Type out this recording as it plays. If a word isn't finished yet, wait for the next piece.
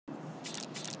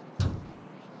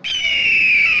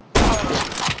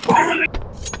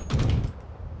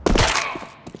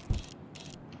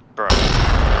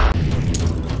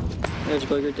There's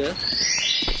Booger death.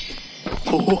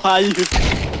 Why you?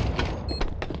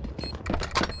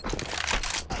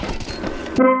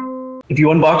 If you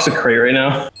unbox a crate right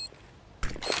now.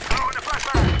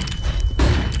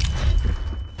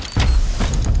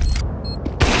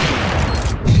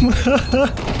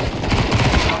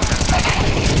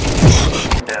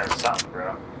 Yeah, something,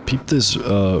 bro. Peep this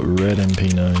red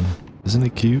MP9. Isn't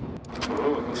it cute?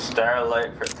 Ooh,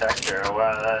 Starlight Protector.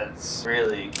 Wow, that's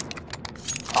really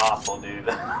awful, dude.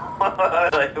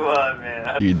 Like what,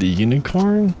 man? Dude, the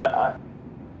unicorn? I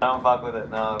don't fuck with it,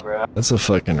 no, bro. That's a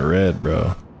fucking red,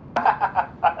 bro.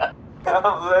 That's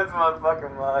my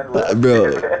fucking mind.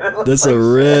 Bro, that's a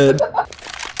red.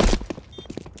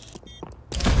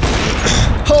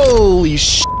 Holy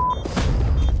sh!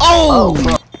 Oh!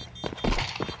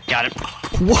 Got him.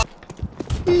 What?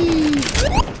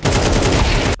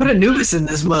 Put Anubis in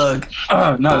this mug.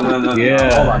 No.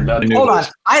 Yeah. Hold on, no. Hold on.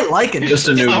 I like Anubis.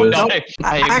 Just Anubis.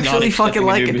 I actually fucking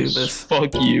like Anubis.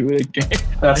 Fuck you.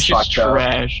 That's fucked up.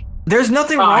 Trash. There's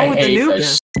nothing wrong with hate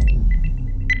Anubis.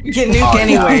 You get nuked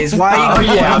anyways. Why are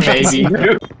you complaining?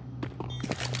 baby.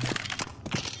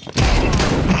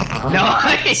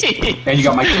 Nice. And you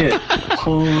got my kid.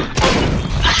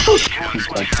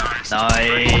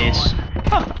 Nice.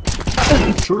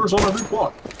 Shooters on every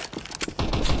block.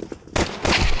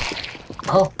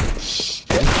 Oh. Shit.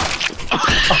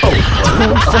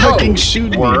 Don't fucking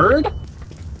shoot me. Word?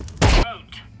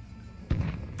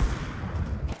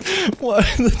 Why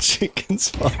are the chickens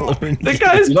following me? The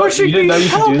guy's pushing you didn't know you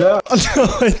could do that? No,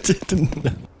 I didn't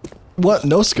know. What?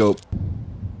 No scope.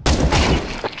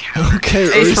 Okay,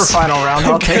 Ace for final round.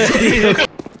 I'll take it.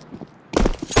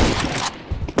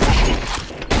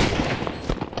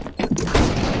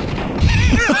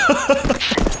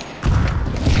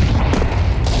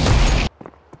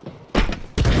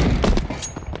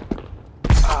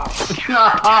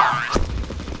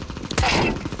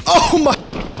 Oh my!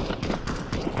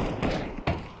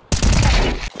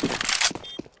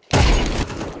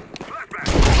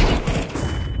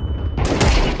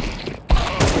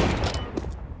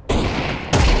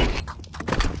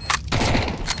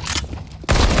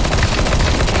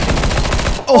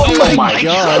 Oh my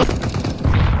god!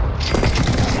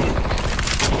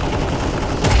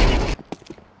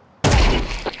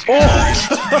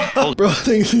 Oh! Bro, I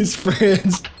think these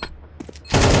friends.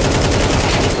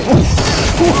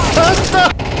 What the?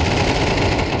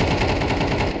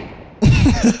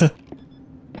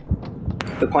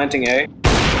 The planting A.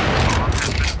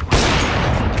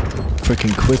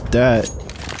 Freaking quit that.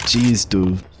 Jeez,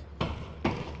 dude.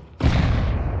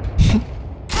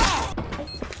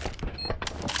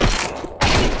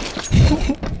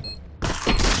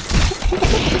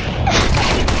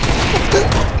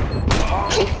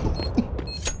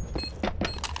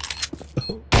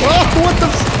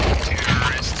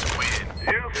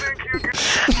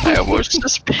 I almost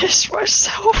just pissed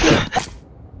myself.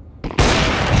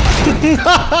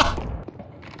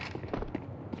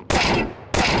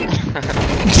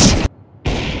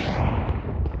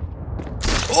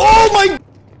 Oh my!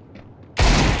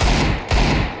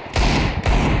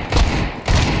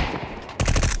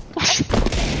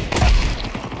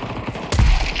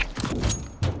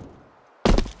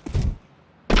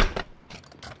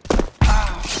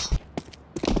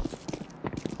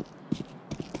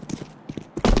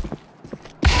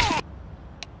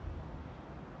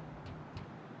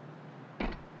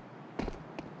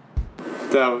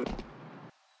 That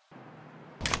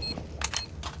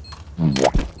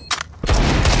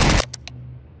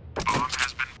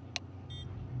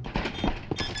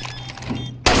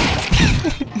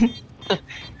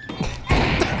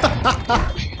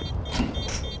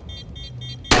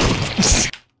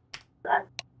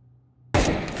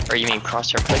Or you mean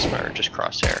crosshair placement or just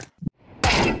crosshair?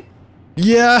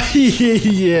 Yeah,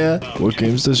 yeah. What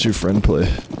games does your friend play?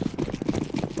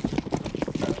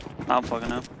 I don't fucking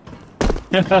know.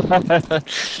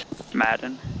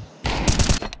 Madden.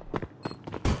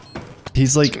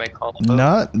 He's like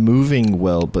not moving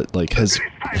well, but like has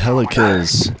hella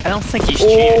kills. I don't think he's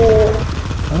cheating.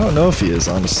 I don't know if he is,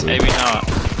 honestly. Maybe not.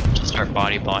 Just start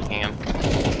body blocking him.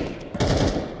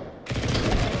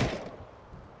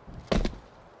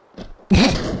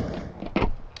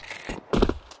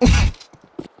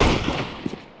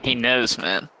 He knows,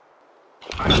 man.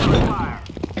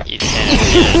 You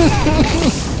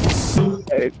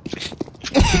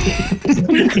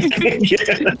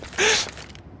didn't.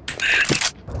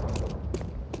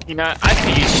 You know, I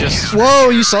think he's just. Whoa,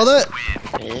 you saw that?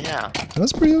 Yeah.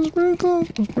 That's pretty cool.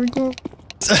 That's pretty cool.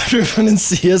 Everyone in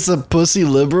CS a pussy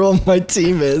liberal? My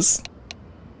team is.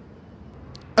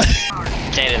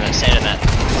 Stand in that.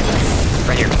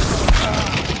 Right here.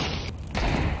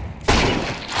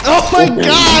 Oh my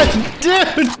god,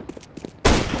 dude!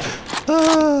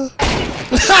 Oh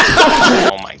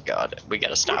my god, we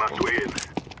gotta stop him.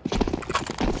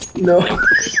 No.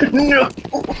 No.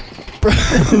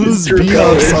 Those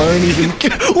beat-ups aren't even.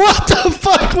 What the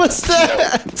fuck was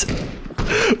that?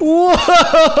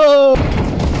 Whoa!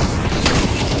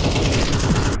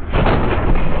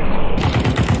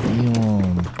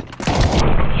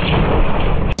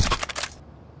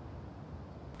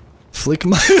 Flick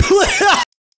my lip.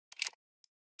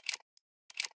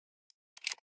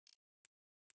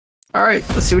 Alright,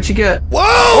 let's see what you get.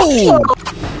 Whoa!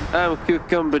 I'm a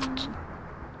cucumber.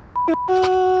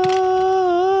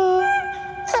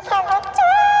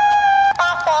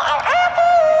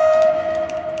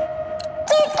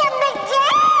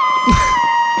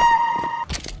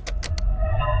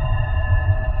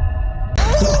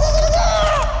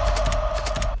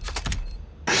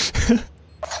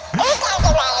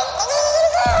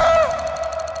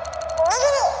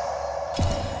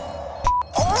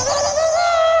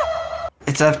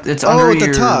 It's under at the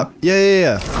your... top.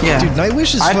 Yeah. Yeah. Dude,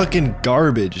 Nightwish is fucking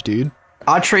garbage, dude.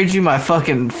 I'll trade you my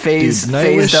fucking phased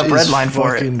up red line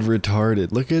for it. Fucking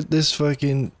retarded. Look at this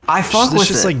fucking. I fuck with it.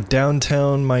 This is like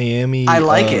downtown Miami. I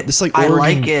like it. This like I Oregon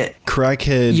like it.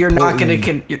 Crackhead. You're not gonna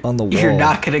on the wall. You're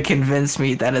not gonna convince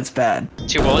me that it's bad.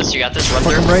 2 bullets, you got this. Run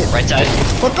Fuck through. him Right side.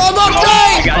 Fuck on the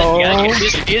You got it. You got it.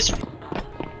 Defuse.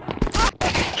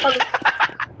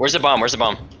 Where's the bomb? Where's the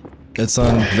bomb? It's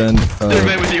on vent.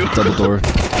 with you. Double door.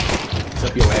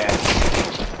 Up your ass.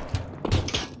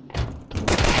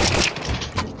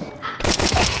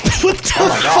 What the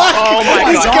fuck Oh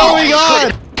my is god. going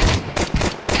on?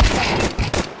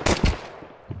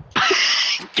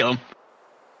 Kill him.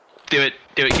 Do it,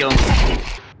 kill him.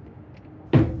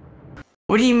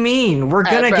 What do you mean? We're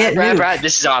gonna get nuked. Brad,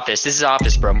 this is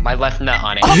office, bro. My left nut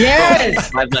on it.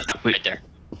 Yes! My left, right there.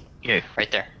 Yeah. Right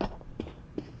there.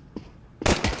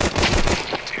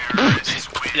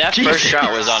 That first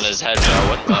shot was on his head, bro.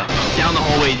 What the? Down the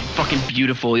hallway, fucking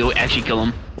beautiful. You'll actually kill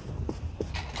him.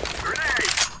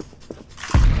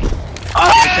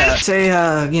 Say,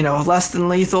 you know, less than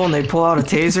lethal and they pull out a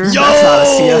taser? That's not a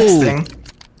CX thing.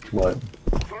 What?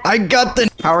 I got the.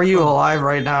 How are you alive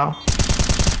right now?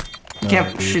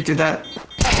 Can't shoot through that.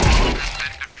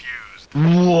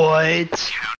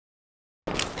 What?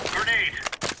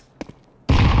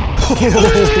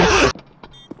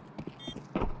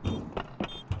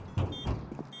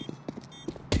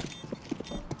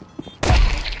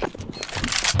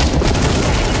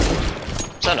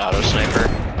 It's an auto sniper.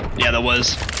 Yeah, that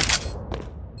was.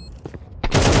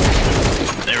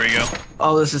 There we go.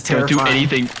 Oh, this is Don't terrifying.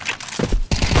 do anything.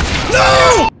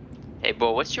 No! Hey,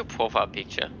 Bo, what's your profile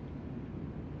picture?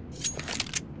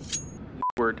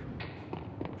 Word.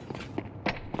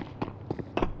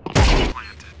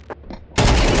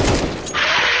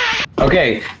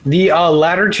 Okay, the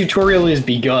ladder tutorial is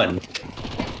begun.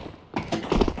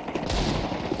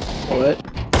 What?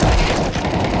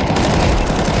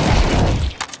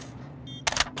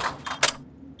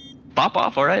 Pop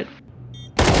off, alright.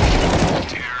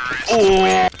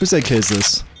 Whose AK is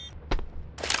this?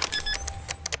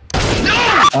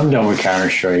 I'm done with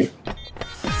Counter-Strike.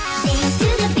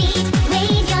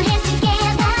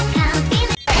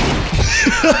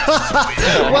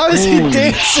 Why was he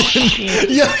dancing?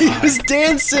 Yeah, he was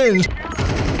dancing.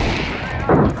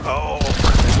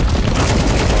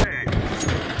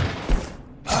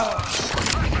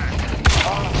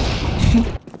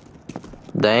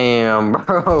 Damn,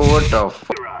 bro, what the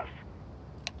fuck?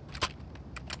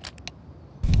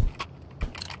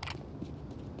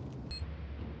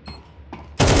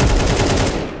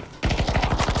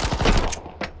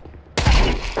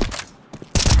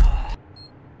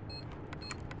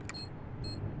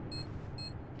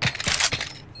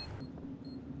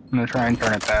 I'm gonna try and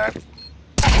turn it back.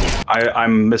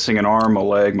 I'm missing an arm, a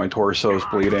leg, my torso's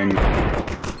bleeding.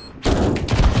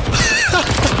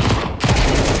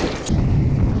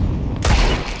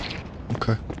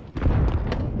 Okay.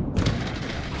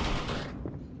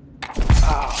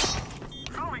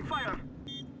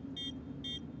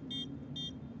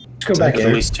 Let's go back in.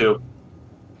 At least two.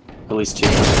 At least two.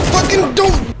 Fucking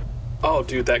don't. Oh,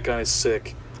 dude, that gun is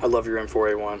sick. I love your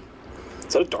M4A1.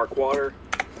 Is that a dark water?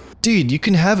 Dude, you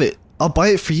can have it. I'll buy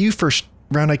it for you first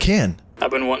round I can.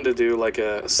 I've been wanting to do like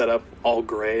a setup all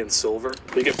gray and silver.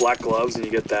 You get black gloves and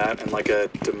you get that and like a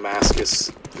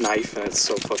Damascus knife and it's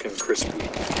so fucking crispy.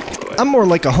 I'm more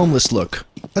like a homeless look.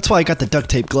 That's why I got the duct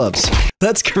tape gloves.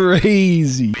 That's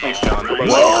crazy. Thanks, John.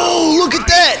 Whoa, look at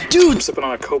that, I'm dude. sipping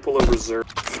on a Coppola Reserve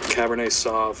Cabernet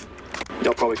Sauv.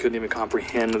 Y'all probably couldn't even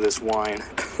comprehend this wine.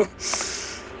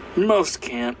 Most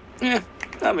can't.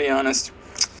 I'll be honest.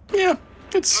 Yeah,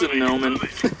 it's an omen.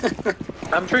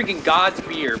 I'm drinking God's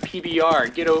beer,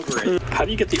 PBR. Get over it. How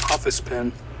do you get the office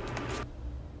pen?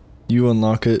 You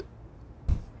unlock it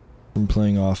from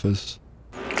playing Office.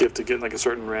 Do you have to get like a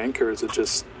certain rank, or is it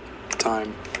just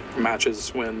time,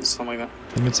 matches, wins, something like that?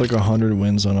 I think it's like 100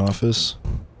 wins on Office.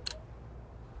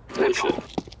 Holy shit.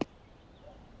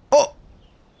 Oh!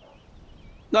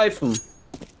 Knife him.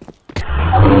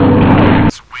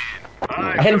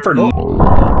 I hit him for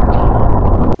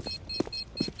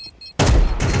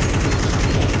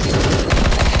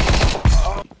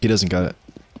He doesn't got it.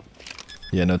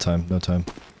 Yeah, no time, no time.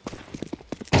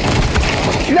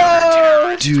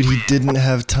 No! Dude, he didn't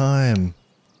have time.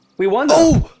 We won though.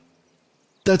 Oh!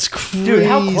 That's crazy. Dude,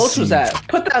 how close was that?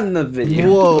 Put that in the video.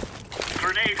 Whoa.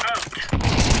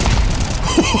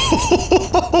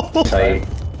 Tight.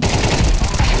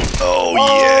 Oh,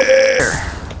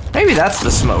 yeah. Maybe that's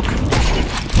the smoke.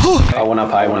 I went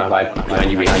up high,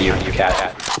 behind you, you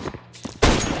cat.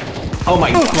 Oh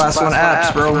my god. Last one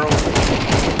apps, bro.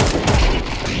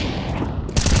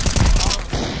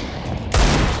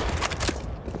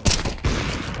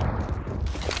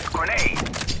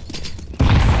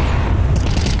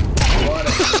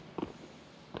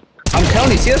 I'm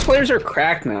telling you, CS players are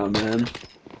cracked now, man.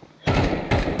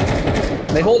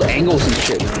 They hold angles and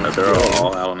shit, man. They're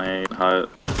all out on A. Hot.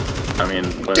 I mean,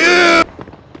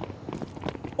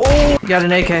 Oh, got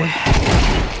an AK.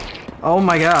 Oh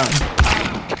my god.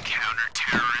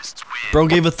 Bro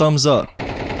gave a thumbs up.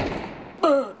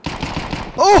 Oh!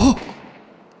 Oh!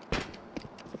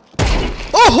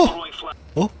 Oh!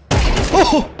 Oh!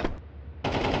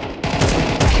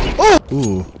 Oh!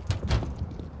 Ooh.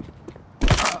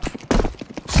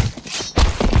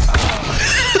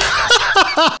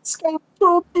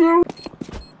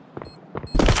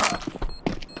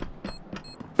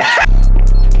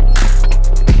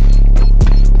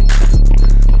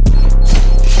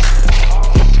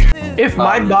 If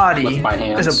my body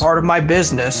is a part of my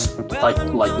business, Like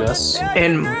this.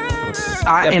 and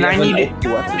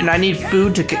I need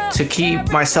food to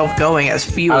keep myself going as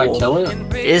fuel, Kill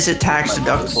it? is it tax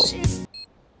deductible?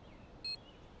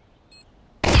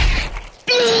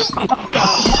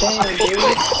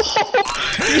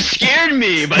 You scared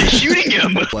me by shooting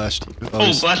him. Flashed.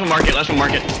 Oh, last one market.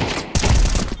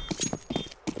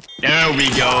 There we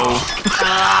go.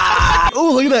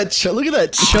 Oh, look at that! Look at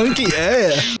that chunky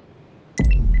ass.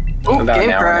 Oh, game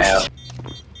crash.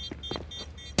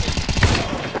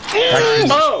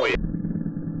 Oh!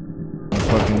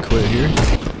 Fucking quit here.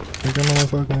 Think I'm gonna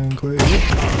fucking quit here.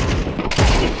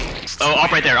 Oh,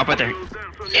 up right there.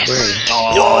 Yes.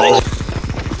 Oh.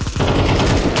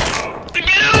 Get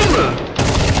him!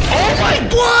 Oh my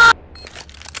god!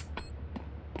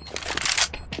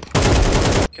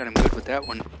 Got him good with that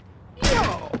one.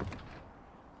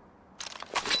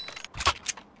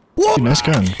 Whoa. Nice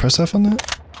gun. Press F on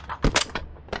that.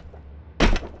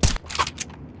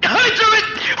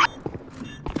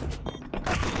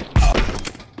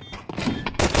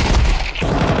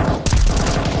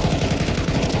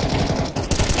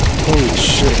 Holy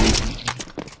shit.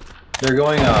 They're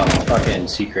going fucking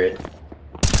secret.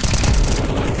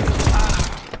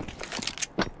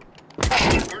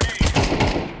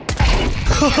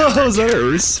 Oh, is that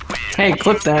an ace? Hey,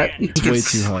 clip that. It's way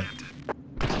too high.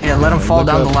 Yeah, let him fall Look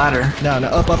down up. the ladder. No, no,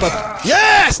 up.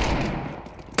 Yes!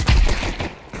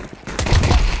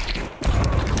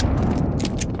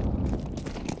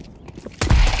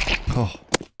 Oh.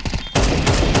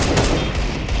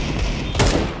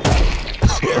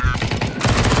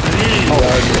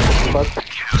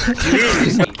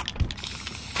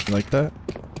 You like that?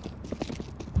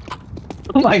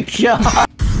 Oh my god.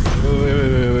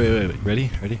 Wait. Ready?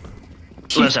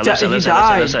 Left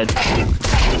side.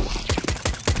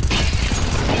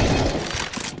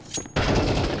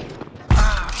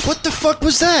 What the fuck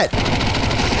was that?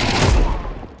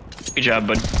 Good job,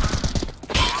 bud.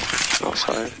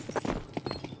 Outside.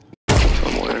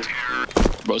 Somewhere.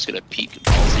 Bro's gonna peek.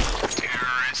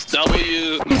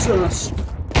 W.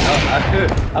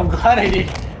 I'm glad I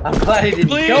didn't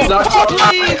Please, kill him.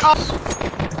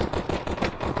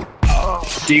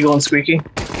 Deagle and Squeaky.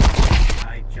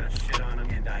 I just shit on him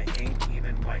and I ain't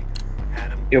even white.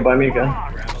 Had him. Yo, buy me a gun.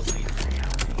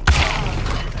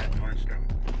 That Monstrum.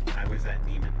 I was that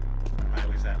Demon. I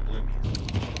was that Bloomy.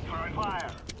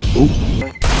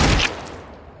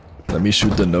 Let me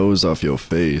shoot the nose off your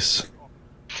face.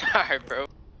 Alright, bro.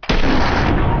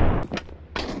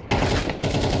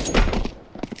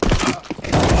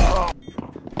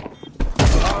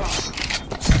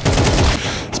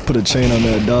 Let's put a chain on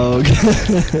that dog.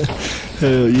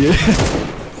 Hell yeah.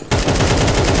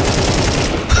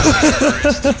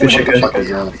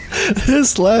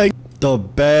 This lag. The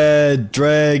bad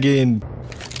dragon.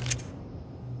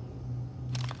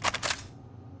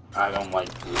 I don't like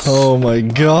this. Oh my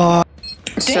god.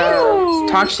 So,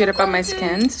 talk shit about my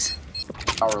skins.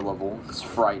 Power level is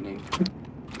frightening.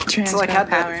 Transfer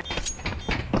power.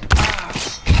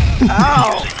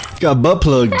 Ow! Got butt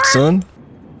plugged, son.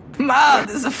 Ma,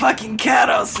 there's a fucking cat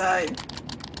outside.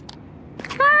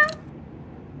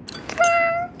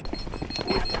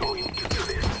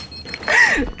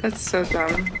 That's so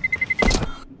dumb.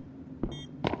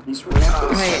 He's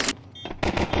really Wait.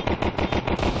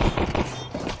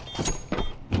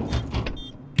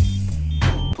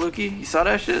 Plooky, you saw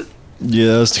that shit?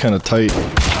 Yeah, that's kind of tight.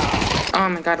 Oh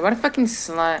my god, what a fucking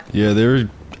slut. Yeah, they were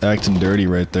acting dirty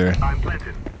right there.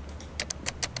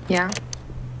 Yeah.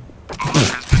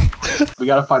 We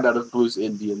gotta find out if Blue's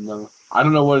Indian though. I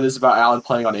don't know what it is about Alan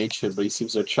playing on Ancient, but he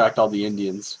seems to attract all the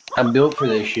Indians. I'm built for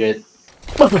this shit.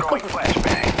 Oh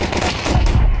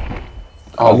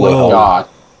my Whoa. god.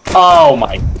 Oh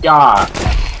my god.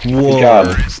 Whoa. job.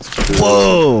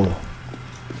 Whoa.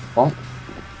 Well,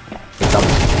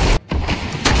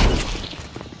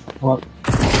 What?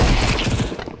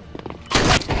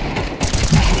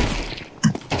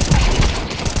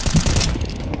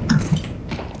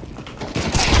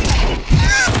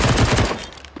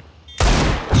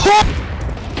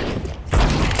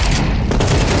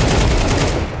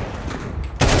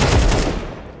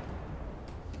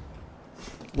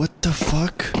 What the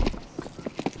fuck?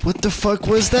 What the fuck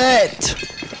was that?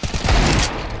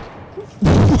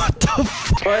 What the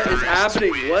fuck? What is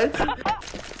happening? What?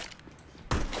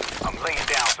 I'm laying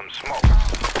down some smoke.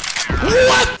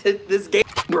 What? This game,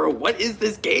 bro. What is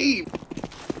this game?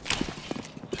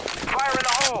 Fire in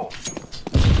the hole.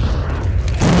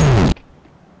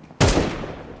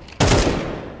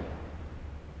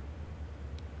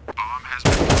 Bomb has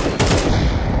been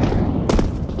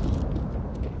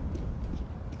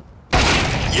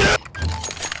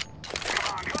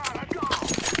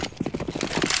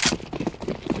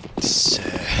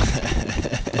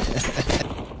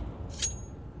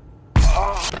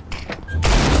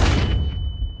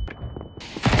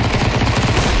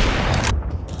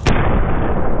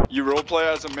You roleplay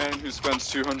as a man who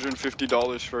spends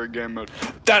 $250 for a game mode.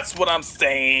 That's what I'm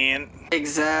saying.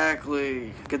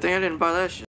 Exactly. Good thing I didn't buy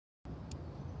that shit.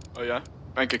 Oh yeah?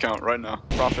 Bank account right now.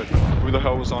 Profit. Who the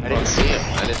hell was on I didn't bus? see him.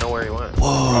 I didn't know where he went.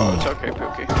 Oh, it's okay,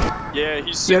 Pookie. Yeah,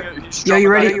 he's singing. He's Yo, you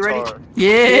ready? guitar.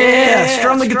 Yeah,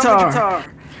 strum the guitar.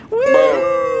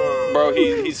 Bro,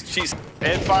 she's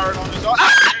And firing on his own.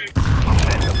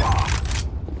 set the bomb.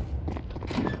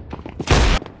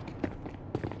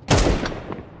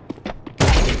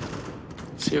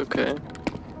 Is he okay?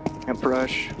 A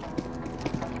brush.